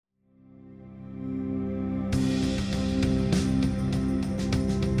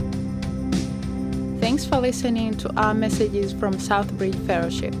Thanks for listening to our messages from Southbridge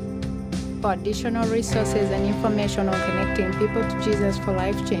Fellowship. For additional resources and information on connecting people to Jesus for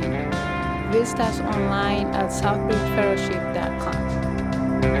life change, visit us online at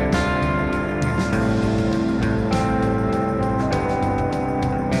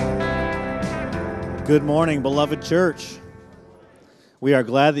southbridgefellowship.com. Good morning, beloved church. We are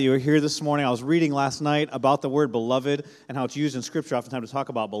glad that you are here this morning. I was reading last night about the word beloved and how it's used in Scripture oftentimes to talk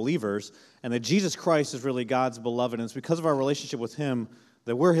about believers, and that Jesus Christ is really God's beloved, and it's because of our relationship with Him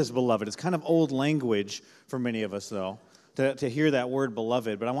that we're His beloved. It's kind of old language for many of us, though, to hear that word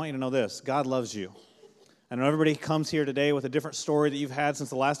beloved, but I want you to know this: God loves you. I know everybody comes here today with a different story that you've had since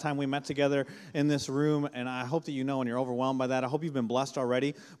the last time we met together in this room, and I hope that you know and you're overwhelmed by that. I hope you've been blessed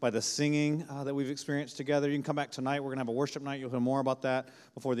already by the singing that we've experienced together. You can come back tonight. We're going to have a worship night. You'll hear more about that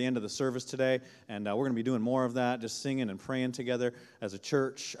before the end of the service today, and we're going to be doing more of that, just singing and praying together as a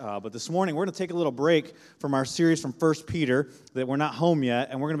church. But this morning, we're going to take a little break from our series from 1 Peter, that we're not home yet,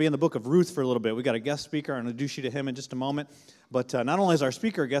 and we're going to be in the book of Ruth for a little bit. We've got a guest speaker. I'm going to introduce you to him in just a moment. But not only is our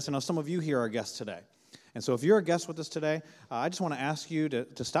speaker a guest, I know some of you here are guests today. And so if you're a guest with us today, I just want to ask you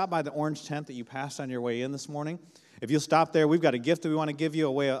to stop by the orange tent that you passed on your way in this morning. If you'll stop there, we've got a gift that we want to give you,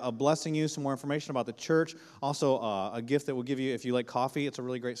 a way of blessing you, some more information about the church. Also, a gift that we'll give you if you like coffee. It's a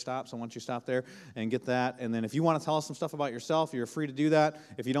really great stop, so once you stop there and get that. And then if you want to tell us some stuff about yourself, you're free to do that.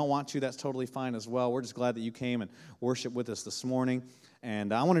 If you don't want to, that's totally fine as well. We're just glad that you came and worshiped with us this morning.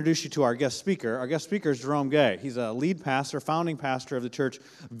 And I want to introduce you to our guest speaker. Our guest speaker is Jerome Gay. He's a lead pastor, founding pastor of the church,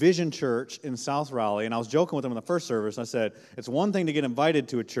 Vision Church in South Raleigh. And I was joking with him in the first service. I said, it's one thing to get invited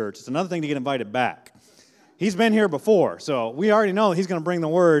to a church. It's another thing to get invited back. He's been here before, so we already know he's going to bring the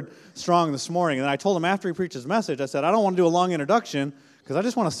word strong this morning. And I told him after he preached his message, I said, I don't want to do a long introduction because I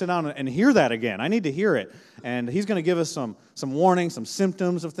just want to sit down and hear that again. I need to hear it. And he's going to give us some warnings, some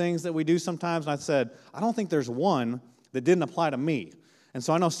symptoms of things that we do sometimes. And I said, I don't think there's one that didn't apply to me. And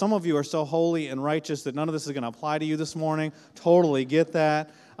so I know some of you are so holy and righteous that none of this is going to apply to you this morning. Totally get that.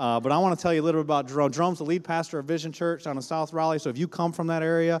 But I want to tell you a little bit about Jerome. Jerome's the lead pastor of Vision Church down in South Raleigh. So if you come from that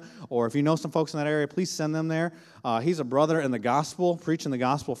area or if you know some folks in that area, please send them there. He's a brother in the gospel, preaching the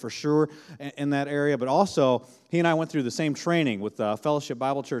gospel for sure in that area. But also, he and I went through the same training with Fellowship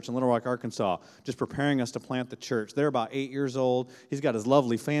Bible Church in Little Rock, Arkansas, just preparing us to plant the church. They're about 8 years old. He's got his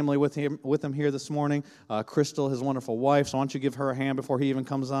lovely family with him here this morning. Crystal, his wonderful wife. So why don't you give her a hand before he even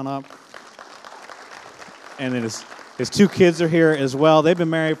comes on up. And then his two kids are here as well. They've been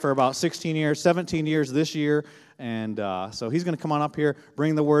married for about 16 years, 17 years this year. And so he's going to come on up here,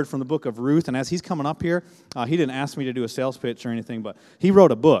 bring the word from the book of Ruth. And as he's coming up here, he didn't ask me to do a sales pitch or anything, but he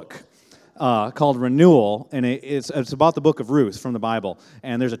wrote a book called Renewal, and it's about the book of Ruth from the Bible.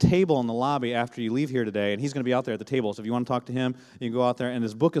 And there's a table in the lobby after you leave here today, and he's going to be out there at the table. So if you want to talk to him, you can go out there, and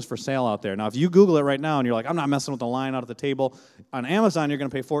his book is for sale out there. Now, if you Google it right now and you're like, I'm not messing with the line out at the table, on Amazon, you're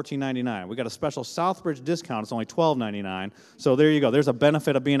going to pay $14.99. We got a special Southbridge discount. It's only $12.99. So there you go. There's a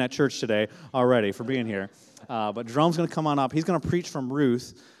benefit of being at church today already for being here. But Jerome's going to come on up. He's going to preach from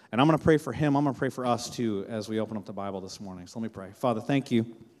Ruth, and I'm going to pray for him. I'm going to pray for us, too, as we open up the Bible this morning. So let me pray. Father, thank you.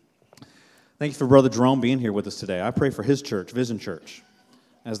 Thank you for Brother Jerome being here with us today. I pray for his church, Vision Church,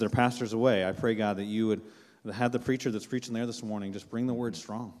 as their pastor's away. I pray, God, that you would have the preacher that's preaching there this morning just bring the word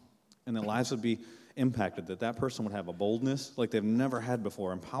strong, and that lives would be impacted, that person would have a boldness like they've never had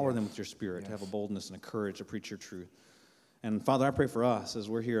before. Empower them with your spirit to have a boldness and a courage to preach your truth. And, Father, I pray for us as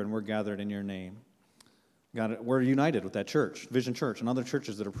we're here and we're gathered in your name. God, we're united with that church, Vision Church, and other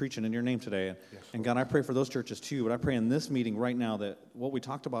churches that are preaching in your name today. And God, I pray for those churches too, but I pray in this meeting right now that what we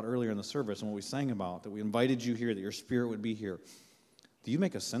talked about earlier in the service and what we sang about, that we invited you here, that your spirit would be here. Do you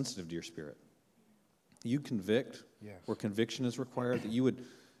make us sensitive to your spirit? You convict where conviction is required, that you would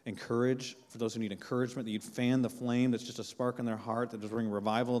encourage for those who need encouragement, that you'd fan the flame that's just a spark in their heart, that would bring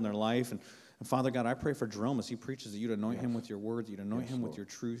revival in their life. And Father God, I pray for Jerome as he preaches that you'd anoint him with your word, that you'd anoint him with your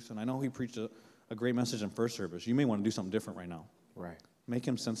truth. And I know he preached a great message in first service. You may want to do something different right now. Right. Make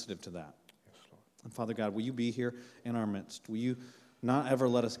him sensitive to that. Yes, Lord. And Father God, will you be here in our midst? Will you not ever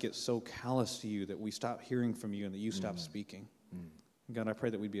let us get so callous to you that we stop hearing from you and that you stop speaking? God, I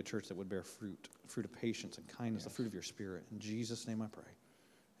pray that we'd be a church that would bear fruit of patience and kindness, the fruit of your spirit. In Jesus' name I pray.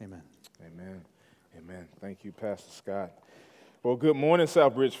 Amen. Amen. Amen. Thank you, Pastor Scott. Well, good morning,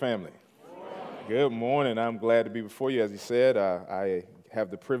 Southbridge family. Good morning. I'm glad to be before you. As he said, I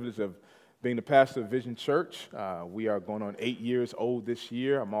have the privilege of being the pastor of Vision Church. We are going on 8 years old this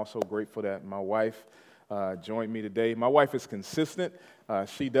year. I'm also grateful that my wife joined me today. My wife is consistent.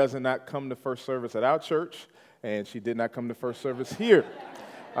 She does not come to first service at our church, and she did not come to first service here.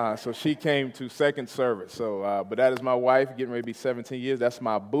 So she came to second service. But that is my wife, getting ready to be 17 years. That's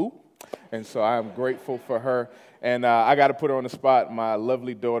my boo. And so I'm grateful for her. And I got to put her on the spot, my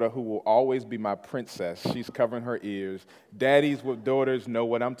lovely daughter, who will always be my princess. She's covering her ears. Daddies with daughters know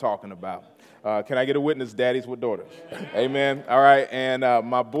what I'm talking about. Can I get a witness, daddies with daughters? Amen. All right. And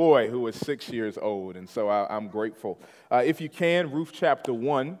my boy, who is 6 years old. And so I'm grateful. If you can, Ruth chapter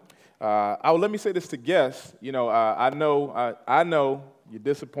 1. Let me say this to guests. You know, I know you're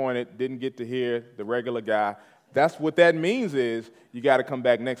disappointed, didn't get to hear the regular guy. That's what that means is you got to come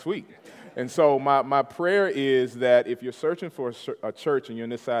back next week. And so my prayer is that if you're searching for a church and you're on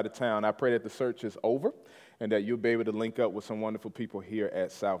this side of town, I pray that the search is over and that you'll be able to link up with some wonderful people here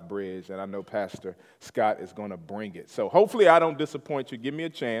at South Bridge. And I know Pastor Scott is going to bring it. So hopefully I don't disappoint you. Give me a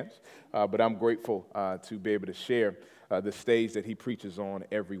chance. But I'm grateful to be able to share the stage that he preaches on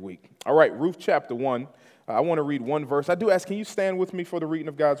every week. All right, Ruth chapter 1. I want to read one verse. I do ask, can you stand with me for the reading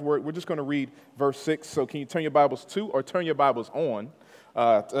of God's word? We're just going to read verse 6. So can you turn your Bibles to or turn your Bibles on?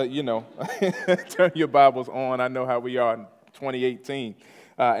 Turn your Bibles on. I know how we are in 2018.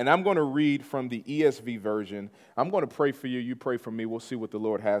 And I'm going to read from the ESV version. I'm going to pray for you. You pray for me. We'll see what the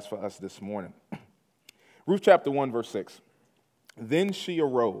Lord has for us this morning. Ruth chapter 1, verse 6. Then she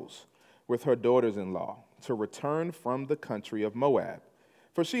arose with her daughters-in-law to return from the country of Moab.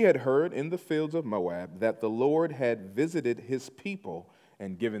 For she had heard in the fields of Moab that the Lord had visited his people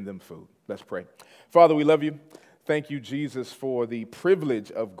and given them food. Let's pray. Father, we love you. Thank you, Jesus, for the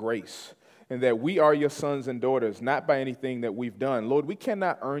privilege of grace and that we are your sons and daughters, not by anything that we've done. Lord, we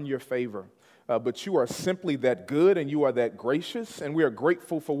cannot earn your favor, but you are simply that good and you are that gracious, and we are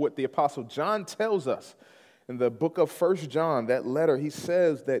grateful for what the Apostle John tells us. In the book of 1 John, that letter, he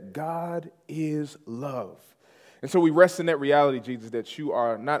says that God is love. And so we rest in that reality, Jesus, that you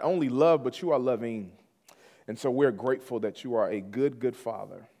are not only love, but you are loving. And so we're grateful that you are a good, good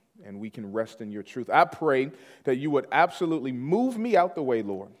Father, and we can rest in your truth. I pray that you would absolutely move me out the way,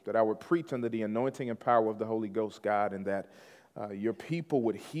 Lord, that I would preach under the anointing and power of the Holy Ghost, God, and that your people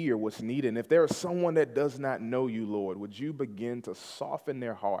would hear what's needed. And if there is someone that does not know you, Lord, would you begin to soften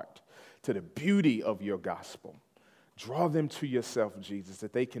their heart to the beauty of your gospel? Draw them to yourself, Jesus,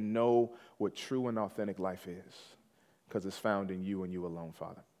 that they can know what true and authentic life is, because it's found in you and you alone,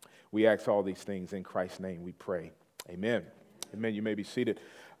 Father. We ask all these things in Christ's name, we pray. Amen. Amen. You may be seated.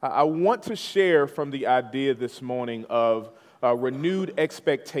 I want to share from the idea this morning of renewed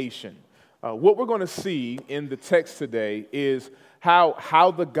expectation. What we're going to see in the text today is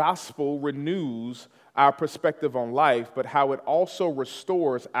how the gospel renews our perspective on life, but how it also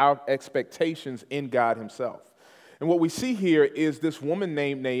restores our expectations in God himself. And what we see here is this woman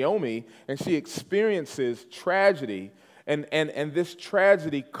named Naomi, and she experiences tragedy, and this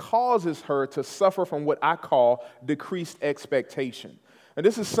tragedy causes her to suffer from what I call decreased expectation. And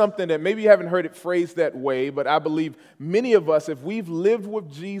this is something that maybe you haven't heard it phrased that way, but I believe many of us, if we've lived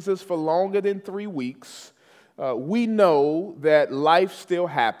with Jesus for longer than 3 weeks, we know that life still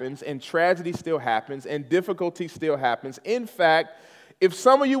happens, and tragedy still happens, and difficulty still happens. In fact, if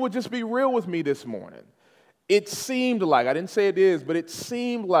some of you would just be real with me this morning, it seemed like, I didn't say it is, but it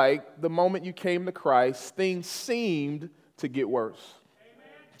seemed like the moment you came to Christ, things seemed to get worse.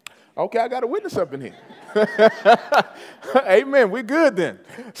 Amen. Okay, I got a witness up in here. Amen, we're good then.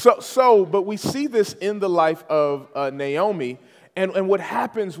 But we see this in the life of Naomi, and what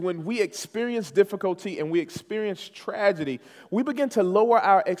happens when we experience difficulty and we experience tragedy, we begin to lower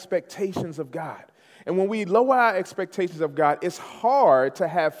our expectations of God. And when we lower our expectations of God, it's hard to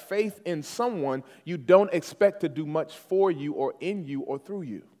have faith in someone you don't expect to do much for you or in you or through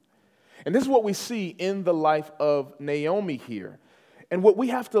you. And this is what we see in the life of Naomi here. And what we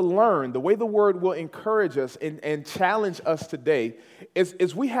have to learn, the way the word will encourage us and challenge us today,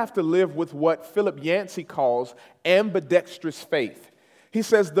 is we have to live with what Philip Yancey calls ambidextrous faith. He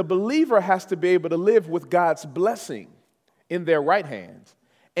says the believer has to be able to live with God's blessing in their right hands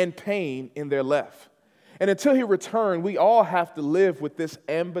and pain in their left. And until he returned, we all have to live with this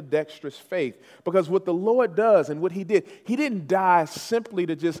ambidextrous faith, because what the Lord does and what he did, he didn't die simply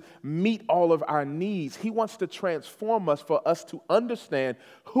to just meet all of our needs. He wants to transform us for us to understand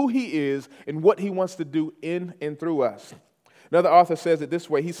who he is and what he wants to do in and through us. Another author says it this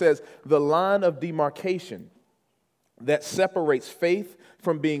way. He says, the line of demarcation that separates faith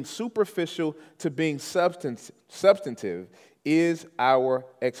from being superficial to being substantive is our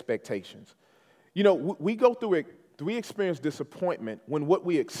expectations. You know, we go through it, we experience disappointment when what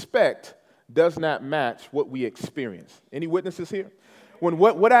we expect does not match what we experience. Any witnesses here? When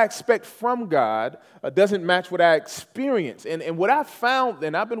what I expect from God doesn't match what I experience. And what I found,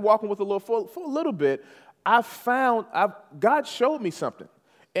 and I've been walking with the Lord for a little bit, God showed me something.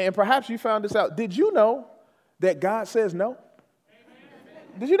 And perhaps you found this out. Did you know that God says no?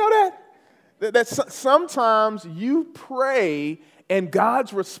 Did you know that? That sometimes you pray and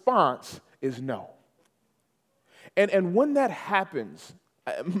God's response is no. And when that happens,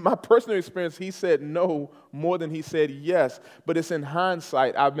 my personal experience, he said no more than he said yes. But it's in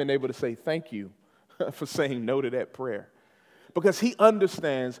hindsight, I've been able to say thank you for saying no to that prayer. Because he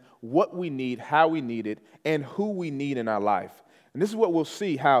understands what we need, how we need it, and who we need in our life. And this is what we'll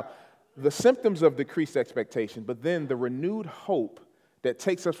see, how the symptoms of decreased expectation, but then the renewed hope that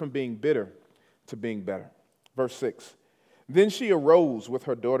takes us from being bitter to being better. Verse 6, then she arose with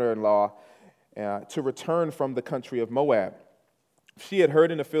her daughter-in-law to return from the country of Moab. She had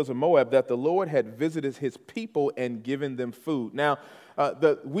heard in the fields of Moab that the Lord had visited his people and given them food. Now,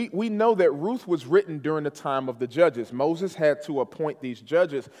 we know that Ruth was written during the time of the judges. Moses had to appoint these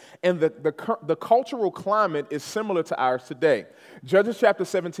judges, and the cultural climate is similar to ours today. Judges chapter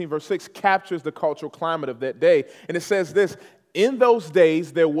 17, verse 6 captures the cultural climate of that day, and it says this, in those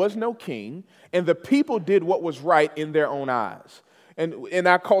days there was no king, and the people did what was right in their own eyes. And in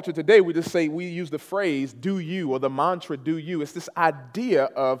our culture today, we use the phrase, do you, or the mantra, do you. It's this idea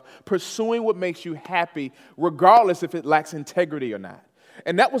of pursuing what makes you happy, regardless if it lacks integrity or not.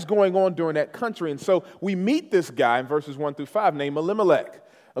 And that was going on during that country. And so we meet this guy in verses 1 through 5 named Elimelech.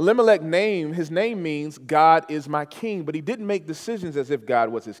 His name means God is my king, but he didn't make decisions as if God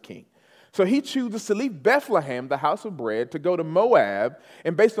was his king. So he chooses to leave Bethlehem, the house of bread, to go to Moab.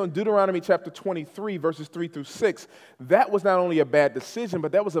 And based on Deuteronomy chapter 23, verses 3 through 6, that was not only a bad decision,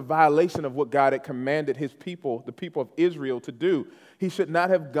 but that was a violation of what God had commanded his people, the people of Israel, to do. He should not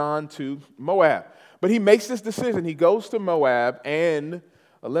have gone to Moab. But he makes this decision. He goes to Moab, and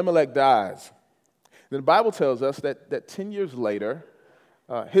Elimelech dies. Then the Bible tells us that 10 years later,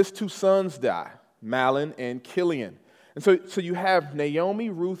 his two sons die, Mahlon and Chilion. And so you have Naomi,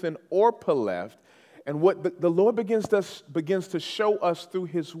 Ruth, and Orpah left. And what the Lord begins to show us through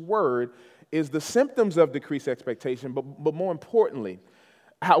his word is the symptoms of decreased expectation, but more importantly,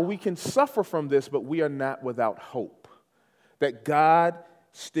 how we can suffer from this, but we are not without hope. That God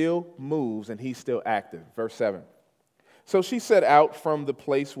still moves and he's still active. Verse 7. So she set out from the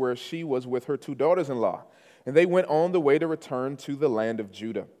place where she was with her two daughters-in-law, and they went on the way to return to the land of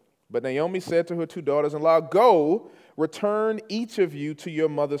Judah. But Naomi said to her two daughters-in-law, go, return each of you to your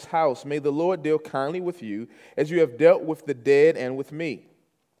mother's house. May the Lord deal kindly with you, as you have dealt with the dead and with me.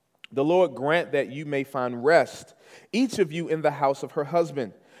 The Lord grant that you may find rest, each of you in the house of her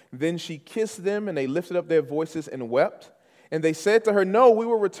husband. Then she kissed them, and they lifted up their voices and wept. And they said to her, no, we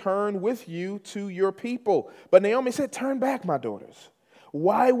will return with you to your people. But Naomi said, turn back, my daughters.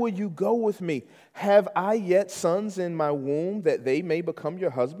 Why will you go with me? Have I yet sons in my womb that they may become your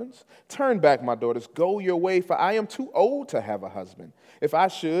husbands? Turn back, my daughters, go your way, for I am too old to have a husband. If I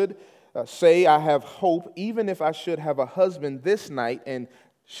should say I have hope, even if I should have a husband this night and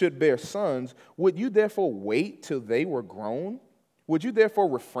should bear sons, would you therefore wait till they were grown? Would you therefore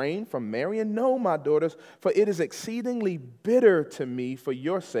refrain from marrying? No, my daughters, for it is exceedingly bitter to me for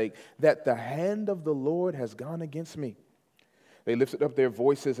your sake that the hand of the Lord has gone against me. They lifted up their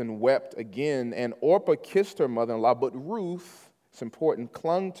voices and wept again, and Orpah kissed her mother-in-law, but Ruth, it's important,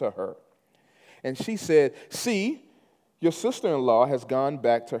 clung to her. And she said, see, your sister-in-law has gone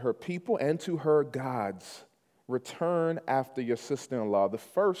back to her people and to her gods. Return after your sister-in-law. The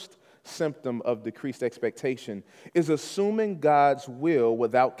first symptom of decreased expectation is assuming God's will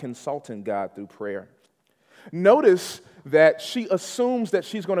without consulting God through prayer. Notice that she assumes that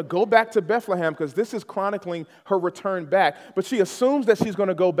she's going to go back to Bethlehem, because this is chronicling her return back, but she assumes that she's going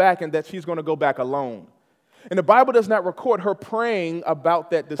to go back and that she's going to go back alone. And the Bible does not record her praying about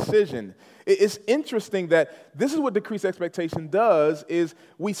that decision. It's interesting that this is what decreased expectation does, is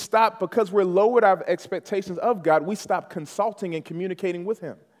we stop, because we're lowered our expectations of God, we stop consulting and communicating with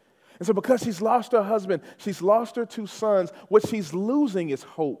him. And so because she's lost her husband, she's lost her two sons, what she's losing is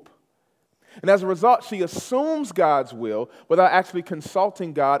hope. And as a result, she assumes God's will without actually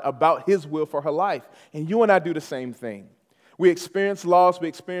consulting God about his will for her life. And you and I do the same thing. We experience loss, we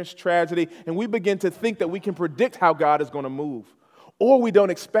experience tragedy, and we begin to think that we can predict how God is going to move. Or we don't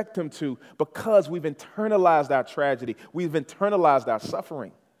expect him to, because we've internalized our tragedy. We've internalized our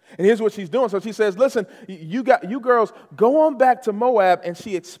suffering. And here's what she's doing. So she says, listen, you girls, go on back to Moab, and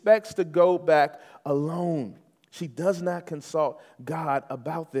she expects to go back alone. She does not consult God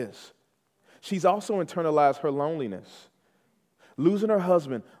about this. She's also internalized her loneliness. Losing her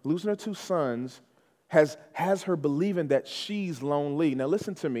husband, losing her two sons, has her believing that she's lonely. Now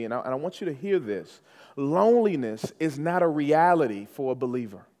listen to me, and I want you to hear this. Loneliness is not a reality for a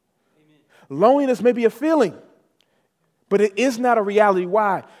believer. Amen. Loneliness may be a feeling, But it is not a reality.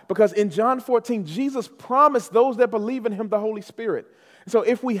 Why? Because in John 14, Jesus promised those that believe in him the Holy Spirit. So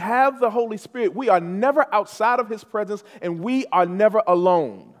if we have the Holy Spirit, we are never outside of his presence and we are never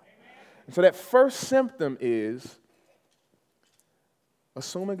alone. And so that first symptom is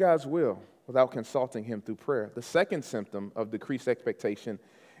assuming God's will without consulting him through prayer. The second symptom of decreased expectation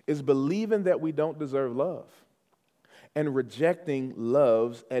is believing that we don't deserve love and rejecting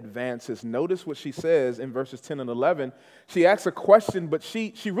love's advances. Notice what she says in verses 10 and 11. She asks a question, but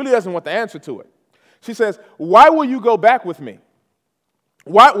she really doesn't want the answer to it. She says, why will you go back with me?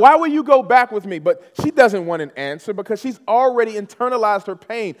 Why will you go back with me? But she doesn't want an answer because she's already internalized her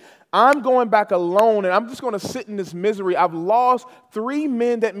pain. I'm going back alone, and I'm just going to sit in this misery. I've lost 3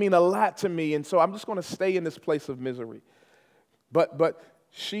 men that mean a lot to me, and so I'm just going to stay in this place of misery. But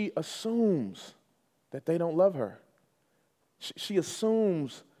she assumes that they don't love her. She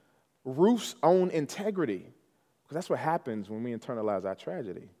assumes Ruth's own integrity, because that's what happens when we internalize our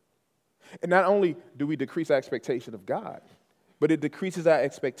tragedy. And not only do we decrease our expectation of God, but it decreases our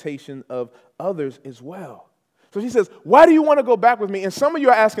expectation of others as well. So she says, why do you want to go back with me? And some of you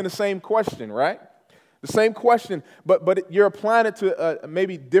are asking the same question, right? The same question, but you're applying it to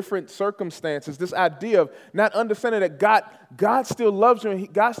maybe different circumstances. This idea of not understanding that God still loves you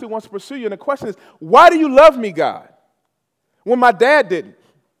and God still wants to pursue you. And the question is, why do you love me, God, when my dad didn't?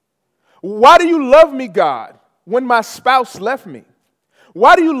 Why do you love me, God, when my spouse left me?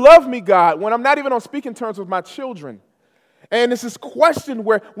 Why do you love me, God, when I'm not even on speaking terms with my children? And it's this question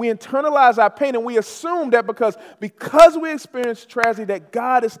where we internalize our pain and we assume that because we experience tragedy that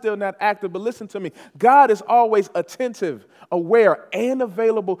God is still not active. But listen to me, God is always attentive, aware, and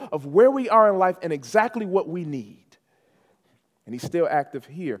available of where we are in life and exactly what we need. And he's still active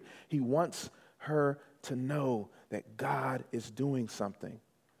here. He wants her to know that God is doing something.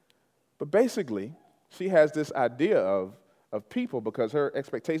 But basically, she has this idea of people because her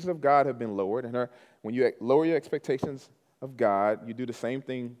expectations of God have been lowered. And when you lower your expectations of God, you do the same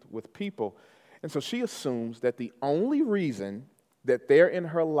thing with people. And so she assumes that the only reason that they're in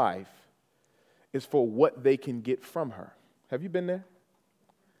her life is for what they can get from her. Have you been there?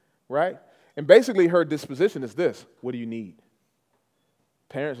 Right? And basically her disposition is this: what do you need?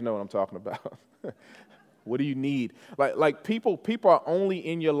 Parents know what I'm talking about. What do you need? Like people are only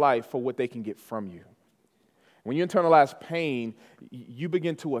in your life for what they can get from you. When you internalize pain, you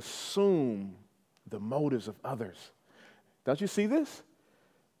begin to assume the motives of others. Don't you see this?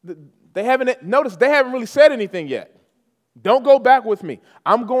 They haven't really said anything yet. Don't go back with me.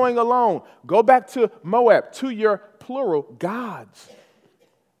 I'm going alone. Go back to Moab, to your plural gods.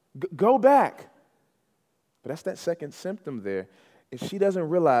 Go back. But that's that second symptom there. If she doesn't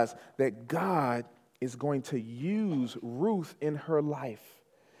realize that God is going to use Ruth in her life.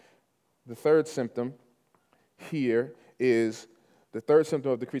 The third symptom here is the third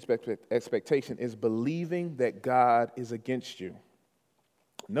symptom of decreased expectation is believing that God is against you.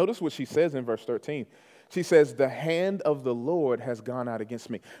 Notice what she says in verse 13. She says, the hand of the Lord has gone out against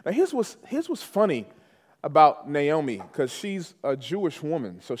me. Now, here's what's funny about Naomi, because she's a Jewish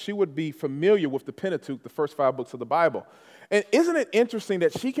woman, so she would be familiar with the Pentateuch, the first 5 books of the Bible. And isn't it interesting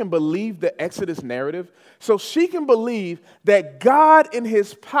that she can believe the Exodus narrative? So she can believe that God in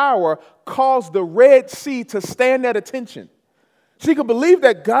his power caused the Red Sea to stand at attention. She could believe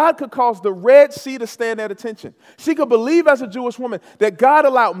that God could cause the Red Sea to stand at attention. She could believe as a Jewish woman that God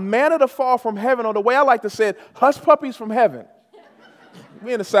allowed manna to fall from heaven, or the way I like to say it, hush puppies from heaven.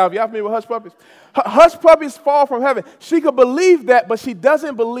 We in the South, y'all familiar with hush puppies? Hush puppies fall from heaven. She could believe that, but she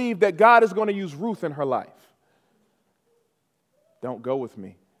doesn't believe that God is going to use Ruth in her life. Don't go with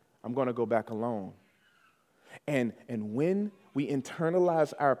me. I'm going to go back alone. And when we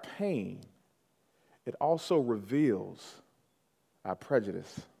internalize our pain, it also reveals our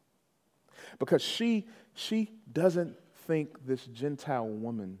prejudice. Because she doesn't think this Gentile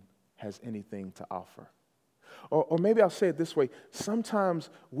woman has anything to offer. Or maybe I'll say it this way.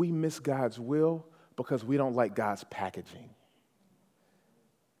 Sometimes we miss God's will because we don't like God's packaging.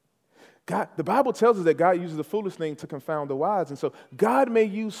 The Bible tells us that God uses the foolish thing to confound the wise. And so God may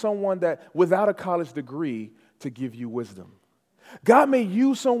use someone that without a college degree to give you wisdom. God may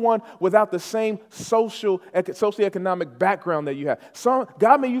use someone without the same socioeconomic background that you have.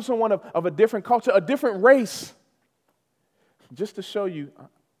 God may use someone of a different culture, a different race, just to show you,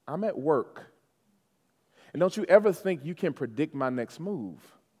 I'm at work. And don't you ever think you can predict my next move.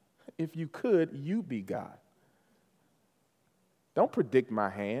 If you could, you be God. Don't predict my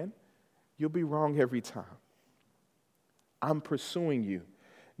hand. You'll be wrong every time. I'm pursuing you,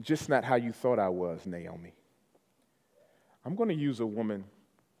 just not how you thought I was, Naomi. I'm going to use a woman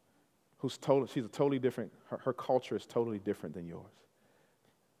she's a totally different, her culture is totally different than yours.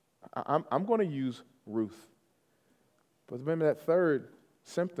 I'm going to use Ruth. But remember, that third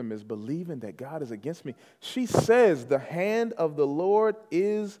symptom is believing that God is against me. She says, the hand of the Lord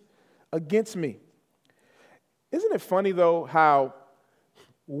is against me. Isn't it funny, though, how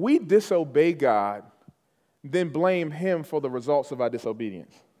we disobey God, then blame him for the results of our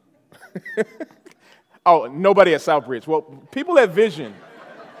disobedience? Oh, nobody at Southbridge. Well, people at Vision,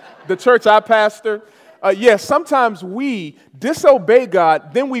 the church I pastor, yes, sometimes we disobey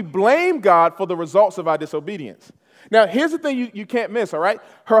God, then we blame God for the results of our disobedience. Now, here's the thing you can't miss, all right?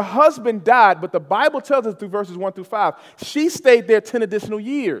 Her husband died, but the Bible tells us through verses 1 through 5, she stayed there 10 additional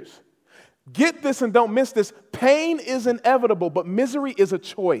years. Get this and don't miss this. Pain is inevitable, but misery is a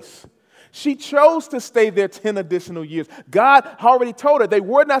choice. She chose to stay there 10 additional years. God already told her they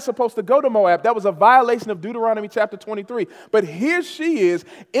were not supposed to go to Moab. That was a violation of Deuteronomy chapter 23. But here she is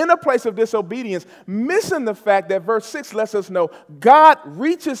in a place of disobedience, missing the fact that verse 6 lets us know God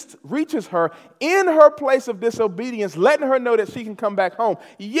reaches her in her place of disobedience, letting her know that she can come back home.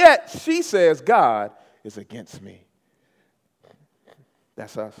 Yet she says, God is against me.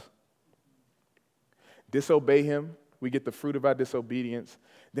 That's us. Disobey him. We get the fruit of our disobedience.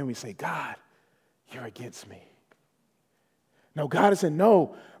 Then we say, God, you're against me. No, God is saying,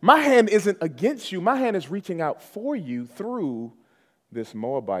 no, my hand isn't against you. My hand is reaching out for you through this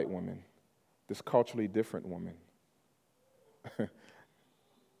Moabite woman, this culturally different woman.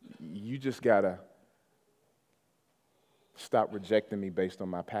 You just got to stop rejecting me based on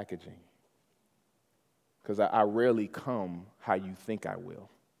my packaging. Because I rarely come how you think I will.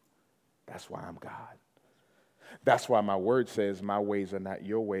 That's why I'm God. That's why my word says my ways are not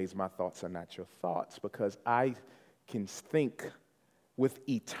your ways, my thoughts are not your thoughts, because I can think with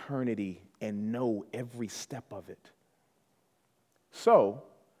eternity and know every step of it. So,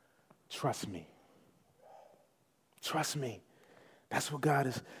 trust me. Trust me. That's what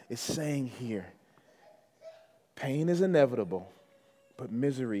God is saying here. Pain is inevitable, but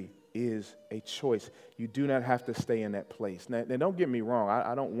misery is a choice. You do not have to stay in that place. Now don't get me wrong.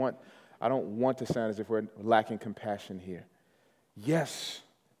 I don't want to sound as if we're lacking compassion here. Yes,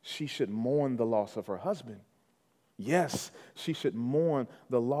 she should mourn the loss of her husband. Yes, she should mourn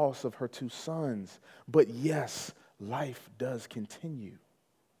the loss of her 2 sons. But yes, life does continue.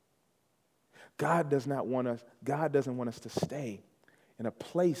 God doesn't want us to stay in a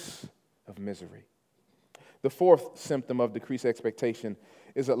place of misery. The fourth symptom of decreased expectation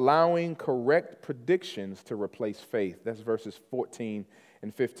is allowing correct predictions to replace faith. That's verses 14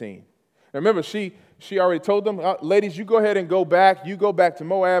 and 15. Now remember, she already told them, ladies, you go ahead and go back. You go back to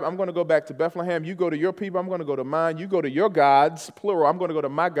Moab. I'm going to go back to Bethlehem. You go to your people. I'm going to go to mine. You go to your gods, plural. I'm going to go to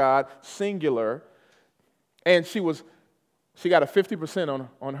my God, singular. And she got a 50%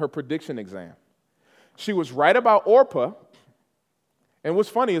 on her prediction exam. She was right about Orpah. And what's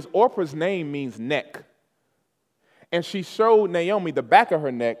funny is Orpah's name means neck. And she showed Naomi the back of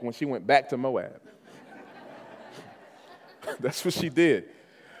her neck when she went back to Moab. That's what she did.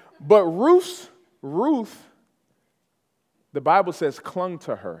 But Ruth, the Bible says, clung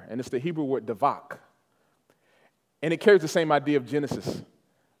to her. And it's the Hebrew word davak. And it carries the same idea of Genesis,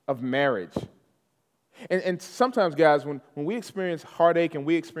 of marriage. And sometimes, guys, when we experience heartache and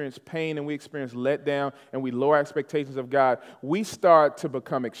we experience pain and we experience letdown and we lower expectations of God, we start to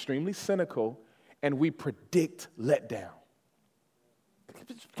become extremely cynical and we predict letdown.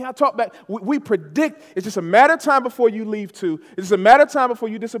 Can I talk back? We predict it's just a matter of time before you leave too. It's just a matter of time before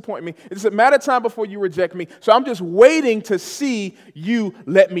you disappoint me. It's just a matter of time before you reject me. So I'm just waiting to see you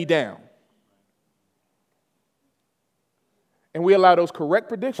let me down. And we allow those correct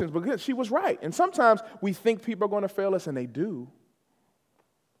predictions because she was right. And sometimes we think people are going to fail us, and they do.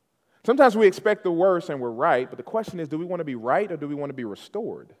 Sometimes we expect the worst and we're right, but the question is, do we want to be right or do we want to be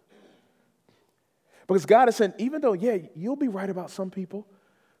restored? Because God is saying, even though, yeah, you'll be right about some people,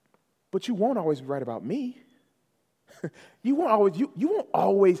 but you won't always be right about me. You won't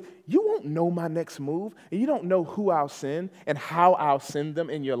know my next move, and you don't know who I'll send and how I'll send them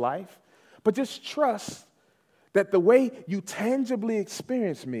in your life. But just trust that the way you tangibly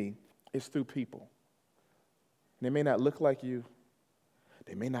experience me is through people. They may not look like you.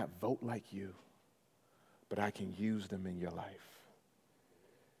 They may not vote like you, but I can use them in your life.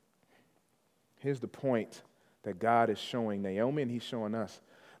 Here's the point that God is showing Naomi and he's showing us.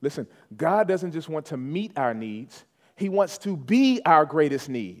 Listen, God doesn't just want to meet our needs. He wants to be our greatest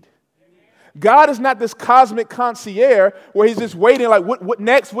need. God is not this cosmic concierge where he's just waiting like, what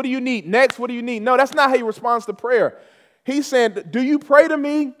next? What do you need? Next, what do you need? No, that's not how he responds to prayer. He's saying, do you pray to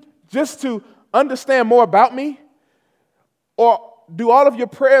me just to understand more about me? Or do all of your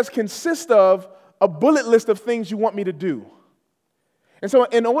prayers consist of a bullet list of things you want me to do? And so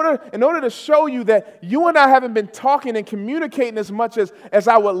in order to show you that you and I haven't been talking and communicating as much as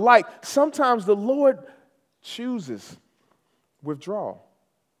I would like, sometimes the Lord chooses withdrawal.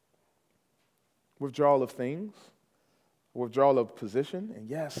 Withdrawal of things, withdrawal of position, and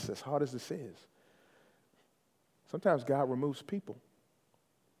yes, as hard as this is, sometimes God removes people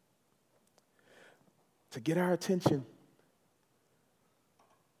to get our attention,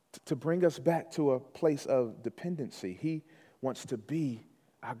 to bring us back to a place of dependency. He wants to be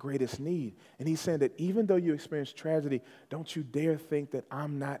our greatest need. And he's saying that even though you experience tragedy, don't you dare think that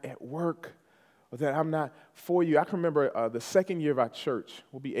I'm not at work or that I'm not for you. I can remember the second year of our church.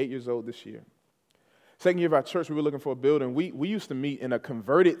 We'll be 8 years old this year. Second year of our church, we were looking for a building. We used to meet in a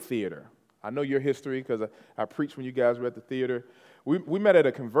converted theater. I know your history because I preached when you guys were at the theater. We met at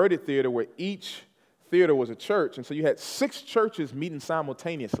a converted theater where each theater was a church, and so you had 6 churches meeting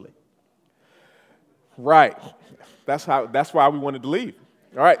simultaneously. Right. That's why we wanted to leave.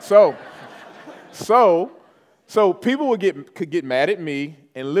 All right, so people could get mad at me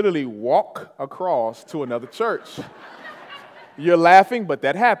and literally walk across to another church. You're laughing, but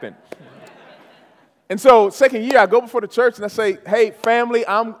that happened. And so second year, I go before the church and I say, hey, family,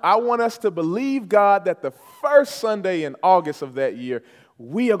 I want us to believe God that the first Sunday in August of that year,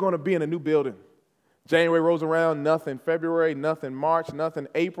 we are going to be in a new building. January rolls around, nothing. February, nothing. March, nothing.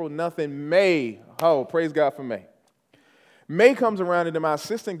 April, nothing. May, oh, praise God for May. May comes around and then my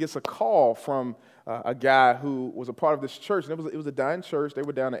assistant gets a call from a guy who was a part of this church. And it was a dying church. They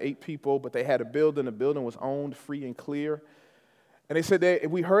were down to 8 people, but they had a building. The building was owned free and clear. And they said,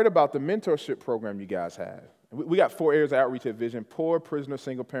 we heard about the mentorship program you guys have. We got 4 areas of outreach at Vision: poor, prisoner,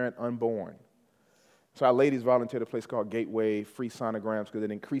 single parent, unborn. So our ladies volunteered at a place called Gateway, free sonograms, because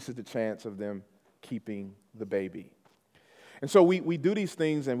it increases the chance of them keeping the baby. And so we do these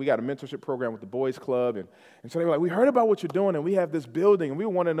things, and we got a mentorship program with the boys club. And so they were like, we heard about what you're doing, and we have this building, and we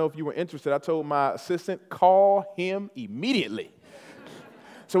want to know if you were interested. I told my assistant, call him immediately.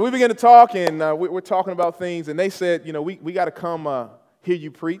 So we began to talk, and we're talking about things, and they said, we got to come hear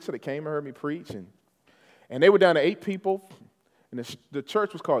you preach. So they came and heard me preach, and they were down to 8 people, and the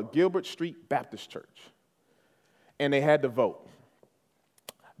church was called Gilbert Street Baptist Church, and they had to vote.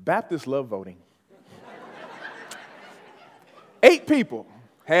 Baptists love voting. 8 people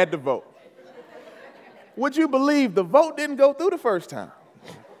had to vote. Would you believe the vote didn't go through the first time?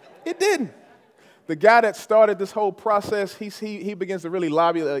 It didn't. The guy that started this whole process, he begins to really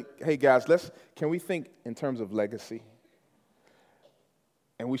lobby, like, hey guys, can we think in terms of legacy?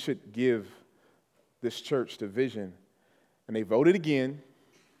 And we should give this church to Vision. And they voted again,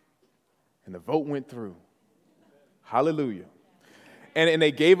 and the vote went through. Hallelujah. And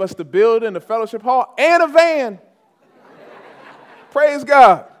they gave us the building, the fellowship hall, and a van. Praise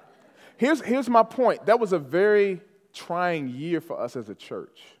God. Here's my point. That was a very trying year for us as a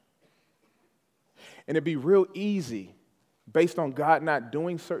church. And it'd be real easy, based on God not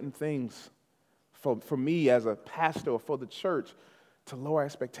doing certain things for me as a pastor or for the church, to lower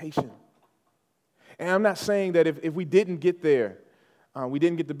expectation. And I'm not saying that if we didn't get there, we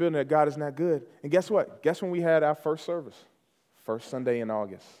didn't get the building, that God is not good. And guess what? Guess when we had our first service? First Sunday in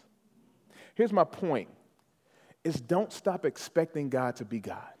August. Here's my point. Is don't stop expecting God to be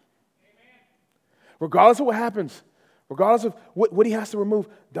God. Amen. Regardless of what happens, regardless of what he has to remove,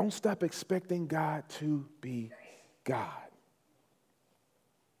 don't stop expecting God to be God.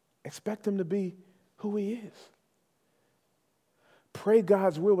 Expect him to be who he is. Pray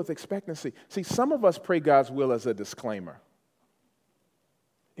God's will with expectancy. See, some of us pray God's will as a disclaimer.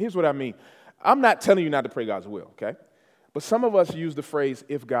 Here's what I mean. I'm not telling you not to pray God's will, okay? But some of us use the phrase,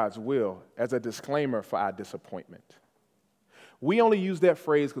 if God's will, as a disclaimer for our disappointment. We only use that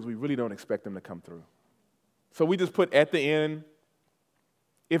phrase because we really don't expect him to come through. So we just put at the end,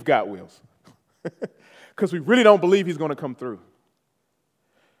 if God wills. Because we really don't believe he's going to come through.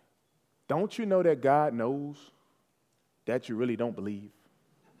 Don't you know that God knows that you really don't believe?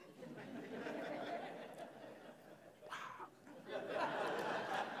 Wow.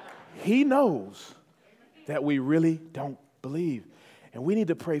 He knows that we really don't believe. And we need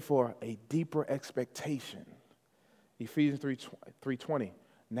to pray for a deeper expectation. Ephesians 3:20.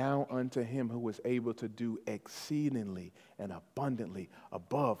 Now unto him who is able to do exceedingly and abundantly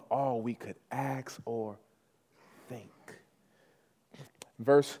above all we could ask or think.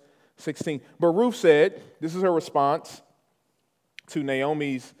 Verse 16. But Ruth said, this is her response to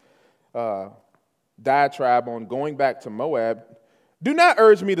Naomi's diatribe on going back to Moab. Do not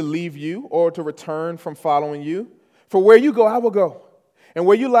urge me to leave you or to return from following you. For where you go, I will go. And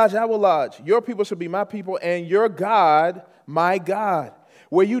where you lodge, I will lodge. Your people shall be my people, and your God, my God.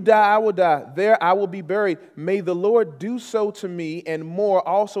 Where you die, I will die. There I will be buried. May the Lord do so to me, and more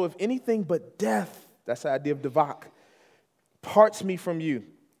also, if anything but death," that's the idea of Davak, "parts me from you."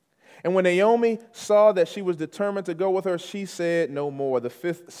 And when Naomi saw that she was determined to go with her, she said no more. The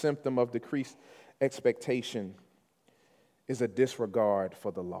fifth symptom of decreased expectation is a disregard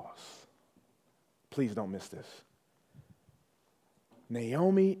for the loss. Please don't miss this.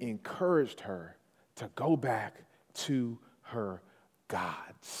 Naomi encouraged her to go back to her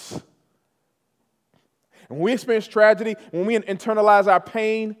gods. And when we experience tragedy, when we internalize our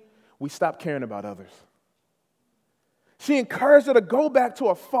pain, we stop caring about others. She encouraged her to go back to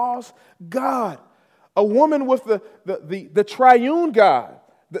a false god, a woman with the triune God,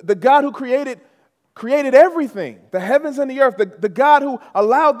 the God who created everything, the heavens and the earth, the God who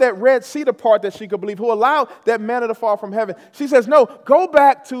allowed that Red Sea to part that she could believe, who allowed that manna to fall from heaven. She says, no, go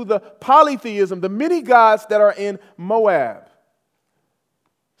back to the polytheism, the many gods that are in Moab.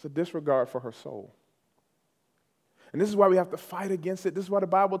 It's a disregard for her soul. And this is why we have to fight against it. This is why the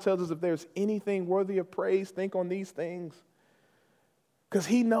Bible tells us if there's anything worthy of praise, think on these things. Because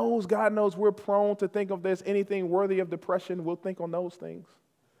He knows, God knows, we're prone to think if there's anything worthy of depression, we'll think on those things.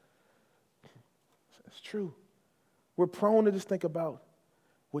 It's true. We're prone to just think about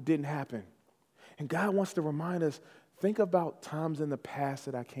what didn't happen. And God wants to remind us, think about times in the past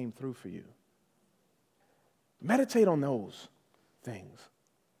that I came through for you. Meditate on those things.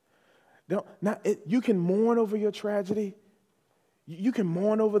 You can mourn over your tragedy. You can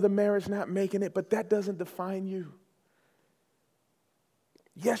mourn over the marriage not making it, but that doesn't define you.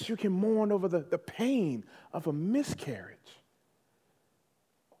 Yes, you can mourn over the pain of a miscarriage.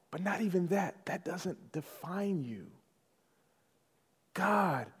 But not even that. That doesn't define you.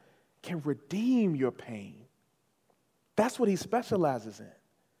 God can redeem your pain. That's what He specializes in.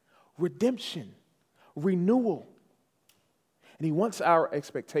 Redemption, renewal. And He wants our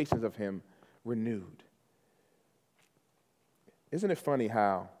expectations of Him renewed. Isn't it funny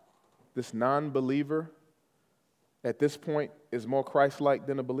how this non-believer at this point is more Christ-like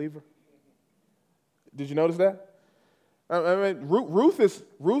than a believer? Did you notice that? I mean, Ruth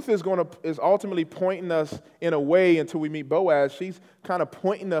is ultimately pointing us in a way until we meet Boaz. She's kind of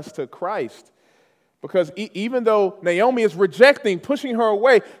pointing us to Christ. Because even though Naomi is rejecting, pushing her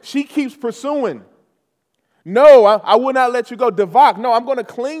away, she keeps pursuing. No, I will not let you go. Davak, no, I'm going to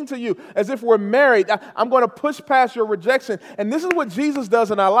cling to you as if we're married. I'm going to push past your rejection. And this is what Jesus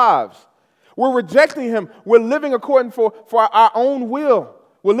does in our lives. We're rejecting Him. We're living according for our own will.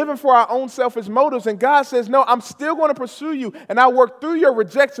 We're living for our own selfish motives. And God says, no, I'm still going to pursue you. And I'll work through your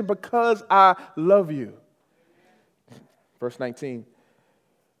rejection because I love you. Verse 19.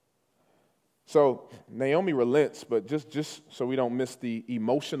 So Naomi relents, but just so we don't miss the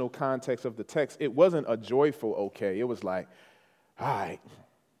emotional context of the text, it wasn't a joyful okay. It was like, all right,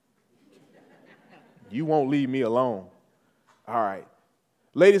 you won't leave me alone. All right.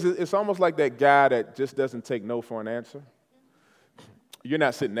 Ladies, it's almost like that guy that just doesn't take no for an answer. You're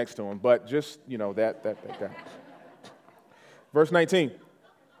not sitting next to him, but just, that guy. Verse 19.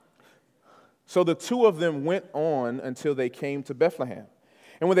 So the two of them went on until they came to Bethlehem.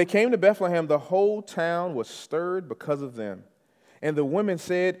 And when they came to Bethlehem, the whole town was stirred because of them. And the women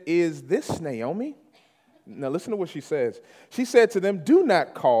said, "Is this Naomi?" Now listen to what she says. She said to them, "Do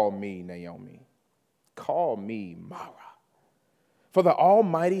not call me Naomi. Call me Mara. For the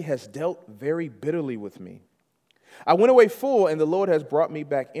Almighty has dealt very bitterly with me. I went away full, and the Lord has brought me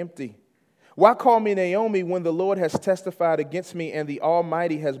back empty. Why call me Naomi when the Lord has testified against me and the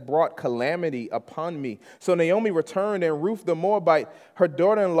Almighty has brought calamity upon me?" So Naomi returned, and Ruth the Moabite, her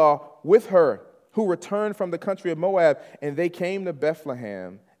daughter-in-law, with her, who returned from the country of Moab, and they came to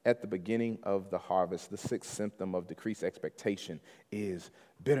Bethlehem at the beginning of the harvest. The sixth symptom of decreased expectation is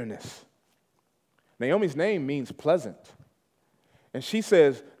bitterness. Naomi's name means pleasant. And she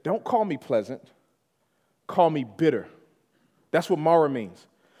says, don't call me pleasant, call me bitter. That's what Mara means.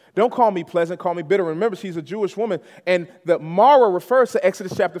 Don't call me pleasant, call me bitter. Remember, she's a Jewish woman, and the Mara refers to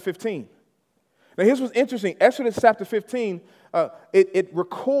Exodus chapter 15. Now, here's what's interesting. Exodus chapter 15, it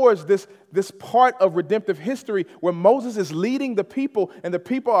records this part of redemptive history where Moses is leading the people, and the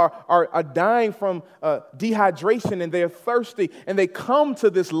people are dying from dehydration, and they're thirsty, and they come to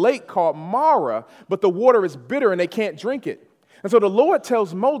this lake called Mara, but the water is bitter, and they can't drink it. And so the Lord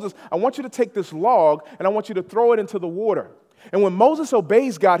tells Moses, I want you to take this log, and I want you to throw it into the water. And when Moses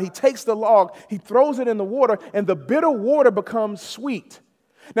obeys God, he takes the log, he throws it in the water, and the bitter water becomes sweet.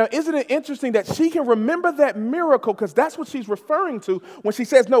 Now, isn't it interesting that she can remember that miracle, because that's what she's referring to when she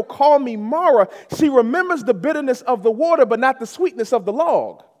says, no, call me Mara. She remembers the bitterness of the water, but not the sweetness of the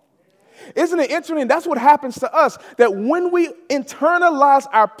log. Isn't it interesting? That's what happens to us, that when we internalize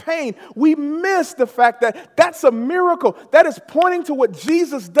our pain, we miss the fact that that's a miracle. That is pointing to what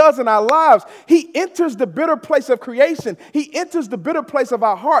Jesus does in our lives. He enters the bitter place of creation. He enters the bitter place of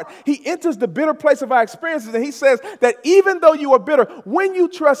our heart. He enters the bitter place of our experiences. And he says that even though you are bitter, when you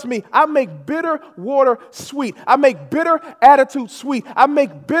trust me, I make bitter water sweet. I make bitter attitude sweet. I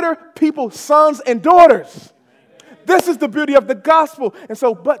make bitter people sons and daughters. This is the beauty of the gospel. And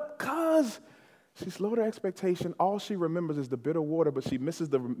so, but because she's lowered her expectation, all she remembers is the bitter water, but she misses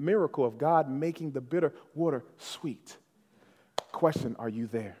the miracle of God making the bitter water sweet. Question, are you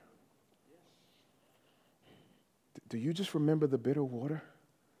there? Do you just remember the bitter water,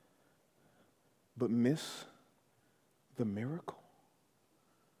 but miss the miracle?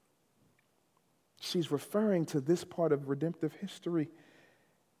 She's referring to this part of redemptive history,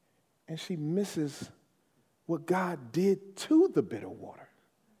 and she misses what God did to the bitter water.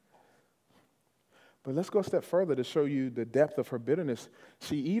 But let's go a step further to show you the depth of her bitterness.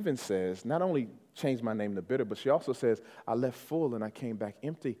 She even says, not only changed my name to bitter, but she also says, I left full and I came back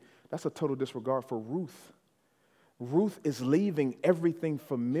empty. That's a total disregard for Ruth. Ruth is leaving everything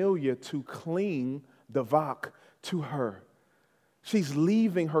familiar to cling the vak to her. She's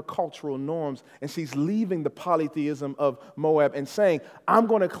leaving her cultural norms, and she's leaving the polytheism of Moab and saying, I'm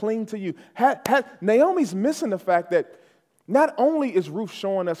going to cling to you. Naomi's missing the fact that not only is Ruth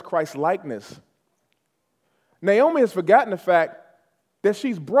showing us Christ's likeness, Naomi has forgotten the fact that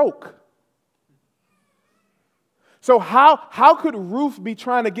she's broke. So how could Ruth be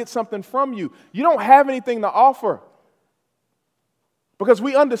trying to get something from you? You don't have anything to offer. Because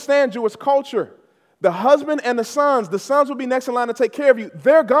we understand Jewish culture. The husband and the sons will be next in line to take care of you.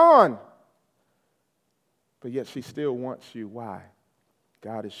 They're gone. But yet she still wants you. Why?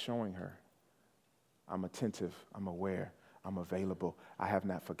 God is showing her, I'm attentive, I'm aware, I'm available. I have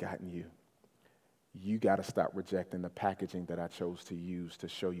not forgotten you. You got to stop rejecting the packaging that I chose to use to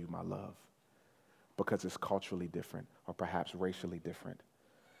show you my love, because it's culturally different or perhaps racially different.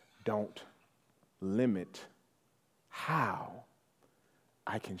 Don't limit how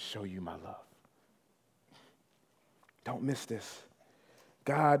I can show you my love. Don't miss this.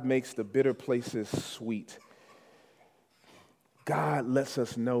 God makes the bitter places sweet. God lets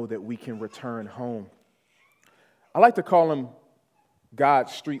us know that we can return home. I like to call them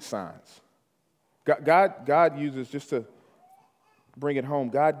God's street signs. God uses, just to bring it home,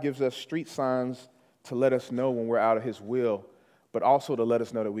 God gives us street signs to let us know when we're out of his will, but also to let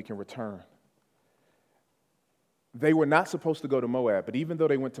us know that we can return. They were not supposed to go to Moab, but even though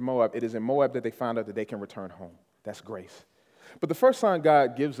they went to Moab, it is in Moab that they found out that they can return home. That's grace. But the first sign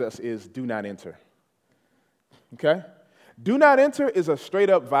God gives us is do not enter. Okay? Do not enter is a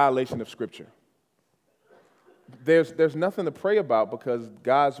straight up violation of Scripture. There's nothing to pray about because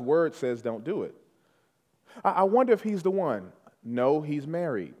God's word says don't do it. I wonder if he's the one. No, he's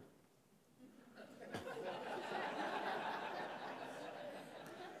married.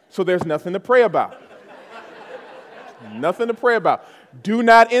 So there's nothing to pray about. Nothing to pray about. Do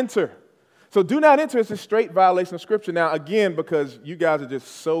not enter. So do not enter is a straight violation of Scripture. Now, again, because you guys are just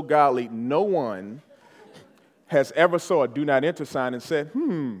so godly, no one has ever saw a do not enter sign and said,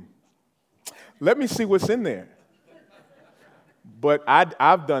 let me see what's in there. But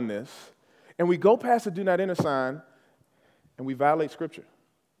I've done this. And we go past the do not enter sign and we violate Scripture.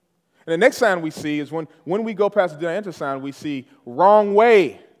 And the next sign we see is when we go past the do not enter sign, we see wrong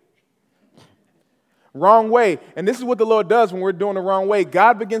way. Wrong way. And this is what the Lord does when we're doing the wrong way.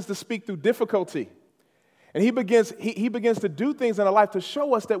 God begins to speak through difficulty. And he begins to do things in our life to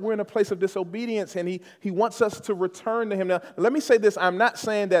show us that we're in a place of disobedience, and he wants us to return to him. Now, let me say this. I'm not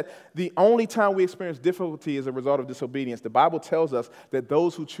saying that the only time we experience difficulty is a result of disobedience. The Bible tells us that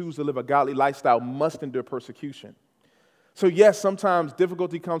those who choose to live a godly lifestyle must endure persecution. So yes, sometimes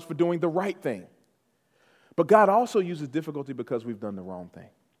difficulty comes for doing the right thing. But God also uses difficulty because we've done the wrong thing.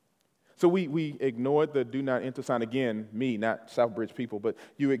 So we ignored the do not enter sign. Again, me, not Southbridge people, but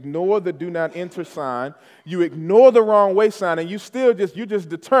you ignore the do not enter sign. You ignore the wrong way sign, and you're just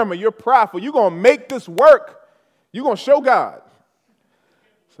determined. You're prideful. You're going to make this work. You're going to show God.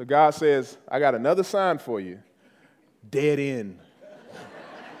 So God says, I got another sign for you. Dead end.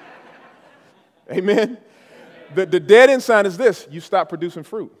 Amen? The dead end sign is this. You stop producing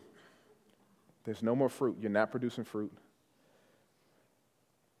fruit. There's no more fruit. You're not producing fruit.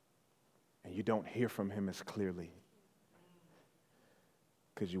 And you don't hear from him as clearly.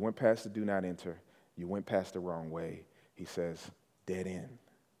 Because you went past the do not enter. You went past the wrong way. He says, dead end.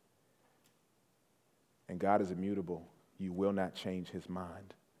 and God is immutable, you will not change his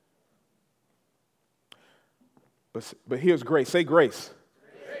mind. But here's grace. Say grace.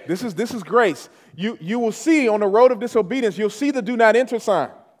 This is grace. You will see on the road of disobedience, you'll see the do not enter sign.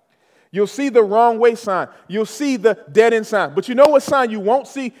 You'll see the wrong way sign. You'll see the dead end sign. But you know what sign you won't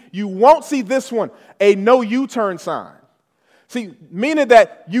see? You won't see this one, a no U-turn sign. See, meaning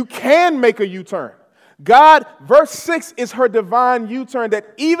that you can make a U-turn. God, verse 6 is her divine U-turn,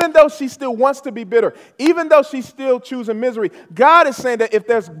 that even though she still wants to be bitter, even though she's still choosing misery, God is saying that if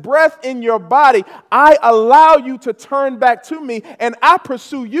there's breath in your body, I allow you to turn back to me, and I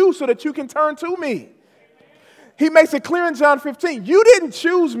pursue you so that you can turn to me. He makes it clear in John 15, you didn't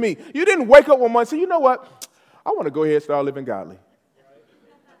choose me. You didn't wake up one morning and say, you know what? I want to go ahead and start living godly.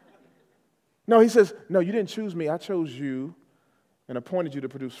 No, he says, no, you didn't choose me. I chose you and appointed you to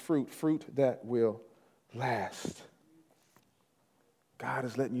produce fruit that will last. God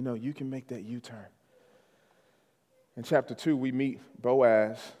is letting you know you can make that U-turn. In chapter 2, we meet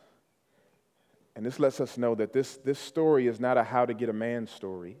Boaz, and this lets us know that this story is not a how to get a man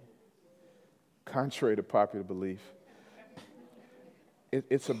story, contrary to popular belief.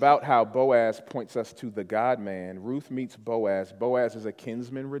 It's about how Boaz points us to the God-man. Ruth meets Boaz. Boaz is a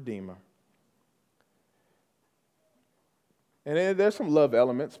kinsman redeemer. And there's some love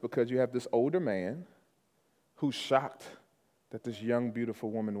elements because you have this older man who's shocked that this young,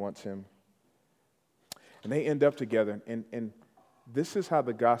 beautiful woman wants him. And they end up together. And this is how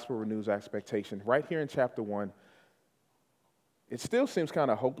the gospel renews expectation. Right here in chapter 1, it still seems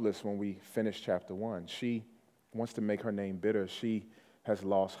kind of hopeless when we finish chapter 1. She wants to make her name bitter. She has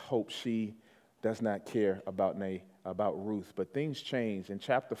lost hope. She does not care about Ruth. But things change. In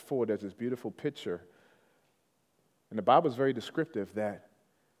chapter 4, there's this beautiful picture. And the Bible is very descriptive that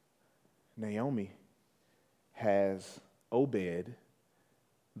Naomi has Obed,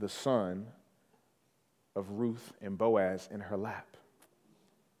 the son of Ruth and Boaz, in her lap.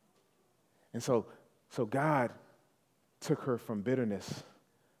 And so God took her from bitterness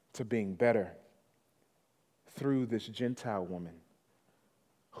to being better through this Gentile woman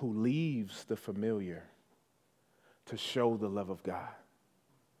who leaves the familiar to show the love of God.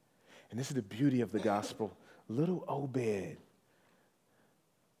 And this is the beauty of the gospel. Little Obed,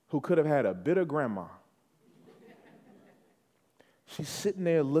 who could have had a bitter grandma, she's sitting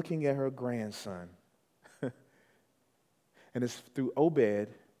there looking at her grandson. And it's through Obed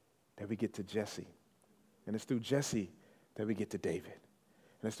that we get to Jesse. And it's through Jesse that we get to David.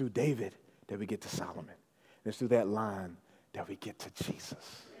 And it's through David that we get to Solomon. And it's through that line that we get to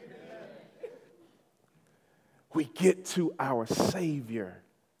Jesus. Amen. We get to our Savior.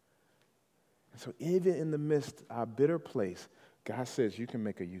 And so even in the midst of our bitter place, God says you can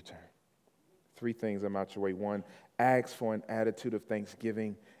make a U-turn. 3 things I'm out your way. 1, ask for an attitude of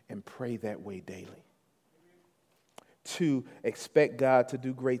thanksgiving and pray that way daily. 2, expect God to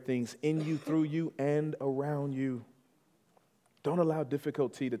do great things in you, through you, and around you. Don't allow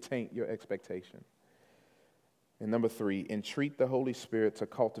difficulty to taint your expectation. And number 3, entreat the Holy Spirit to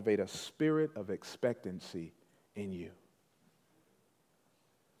cultivate a spirit of expectancy in you.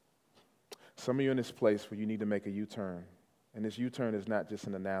 Some of you in this place where you need to make a U-turn. And this U-turn is not just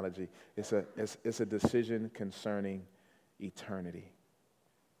an analogy. It's a decision concerning eternity.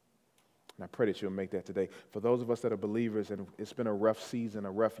 And I pray that you'll make that today. For those of us that are believers, and it's been a rough season,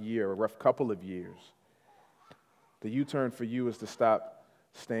 a rough year, a rough couple of years, the U-turn for you is to stop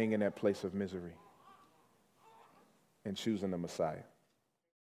staying in that place of misery and choosing the Messiah.